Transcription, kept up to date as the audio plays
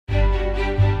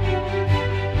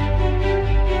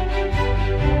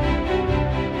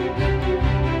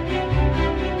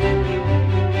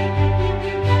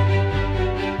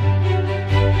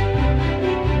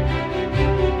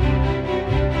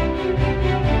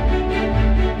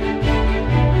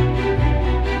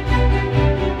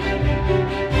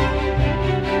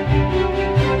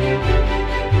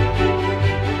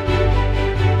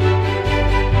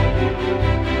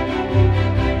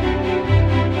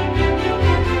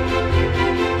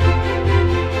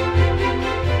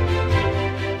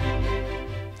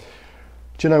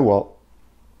Do you know what?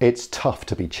 It's tough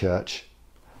to be church.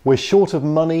 We're short of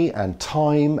money and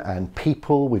time and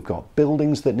people. We've got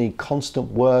buildings that need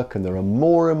constant work, and there are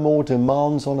more and more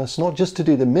demands on us, not just to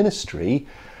do the ministry,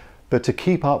 but to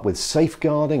keep up with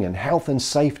safeguarding and health and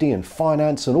safety and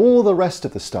finance and all the rest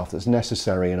of the stuff that's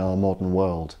necessary in our modern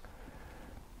world.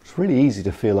 It's really easy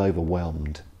to feel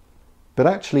overwhelmed. But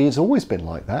actually, it's always been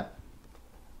like that.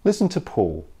 Listen to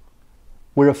Paul.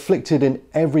 We're afflicted in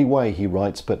every way, he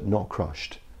writes, but not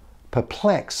crushed.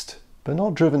 Perplexed, but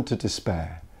not driven to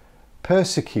despair.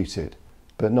 Persecuted,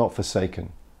 but not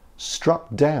forsaken.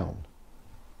 Struck down,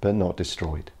 but not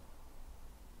destroyed.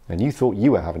 And you thought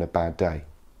you were having a bad day.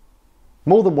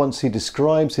 More than once he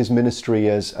describes his ministry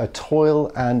as a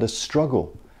toil and a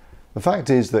struggle. The fact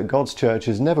is that God's church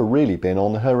has never really been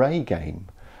on her A game.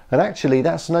 And actually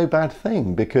that's no bad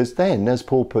thing, because then, as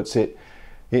Paul puts it,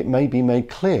 it may be made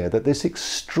clear that this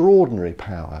extraordinary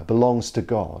power belongs to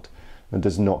God and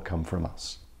does not come from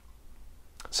us.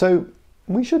 So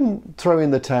we shouldn't throw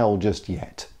in the towel just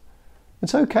yet.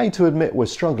 It's okay to admit we're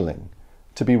struggling,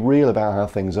 to be real about how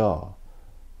things are.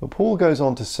 But Paul goes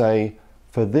on to say,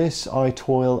 "For this I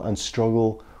toil and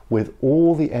struggle with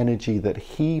all the energy that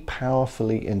he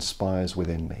powerfully inspires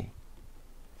within me."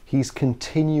 He's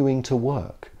continuing to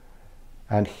work.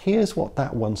 And here's what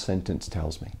that one sentence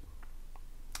tells me.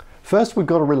 First, we've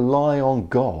got to rely on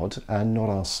God and not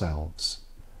ourselves.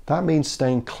 That means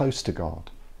staying close to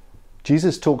God.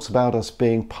 Jesus talks about us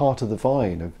being part of the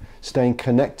vine, of staying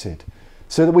connected,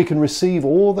 so that we can receive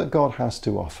all that God has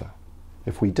to offer.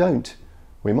 If we don't,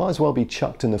 we might as well be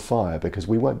chucked in the fire, because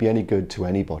we won't be any good to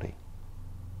anybody.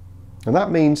 And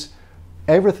that means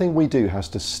everything we do has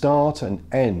to start and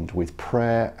end with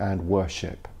prayer and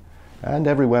worship, and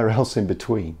everywhere else in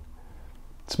between.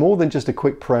 It's more than just a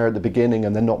quick prayer at the beginning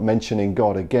and then not mentioning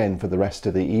God again for the rest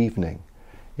of the evening.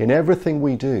 In everything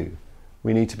we do,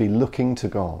 we need to be looking to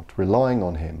God, relying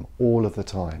on him all of the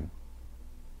time.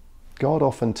 God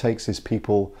often takes his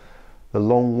people the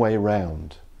long way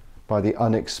round by the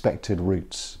unexpected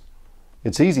routes.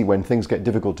 It's easy when things get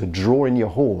difficult to draw in your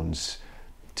horns,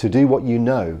 to do what you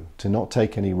know, to not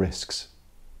take any risks.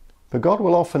 But God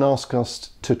will often ask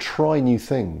us to try new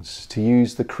things, to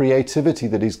use the creativity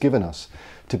that he's given us,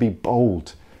 to be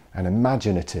bold and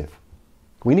imaginative.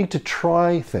 We need to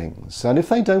try things, and if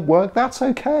they don't work, that's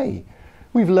okay.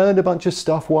 We've learned a bunch of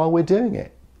stuff while we're doing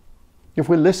it. If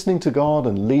we're listening to God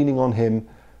and leaning on him,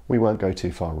 we won't go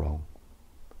too far wrong.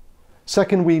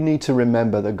 Second, we need to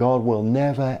remember that God will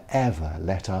never, ever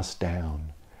let us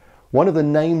down. One of the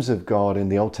names of God in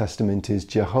the Old Testament is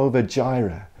Jehovah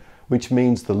Jireh, which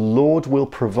means the Lord will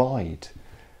provide.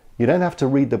 You don't have to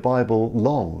read the Bible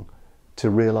long to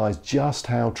realize just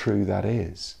how true that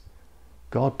is.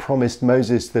 God promised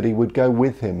Moses that he would go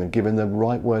with him and give him the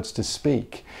right words to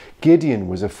speak. Gideon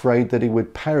was afraid that he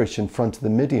would perish in front of the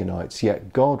Midianites,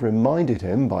 yet God reminded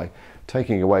him, by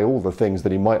taking away all the things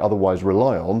that he might otherwise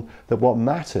rely on, that what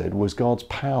mattered was God's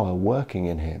power working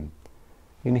in him.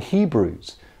 In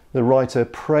Hebrews, the writer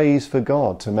prays for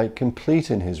God to make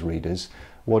complete in his readers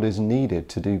what is needed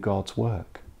to do God's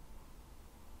work.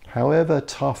 However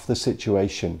tough the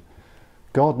situation,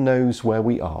 God knows where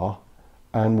we are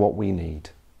and what we need.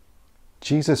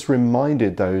 Jesus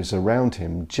reminded those around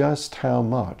him just how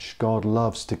much God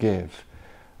loves to give,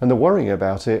 and the worrying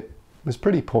about it was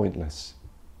pretty pointless.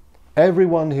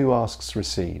 Everyone who asks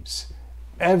receives,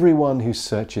 everyone who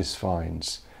searches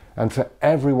finds, and for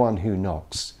everyone who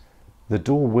knocks, the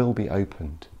door will be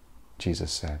opened,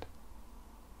 Jesus said.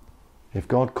 If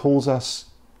God calls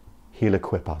us, he'll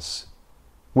equip us.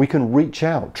 We can reach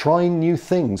out, try new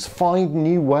things, find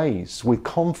new ways with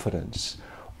confidence.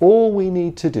 All we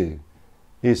need to do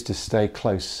is to stay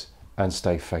close and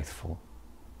stay faithful.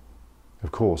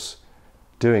 Of course,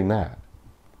 doing that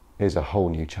is a whole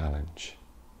new challenge.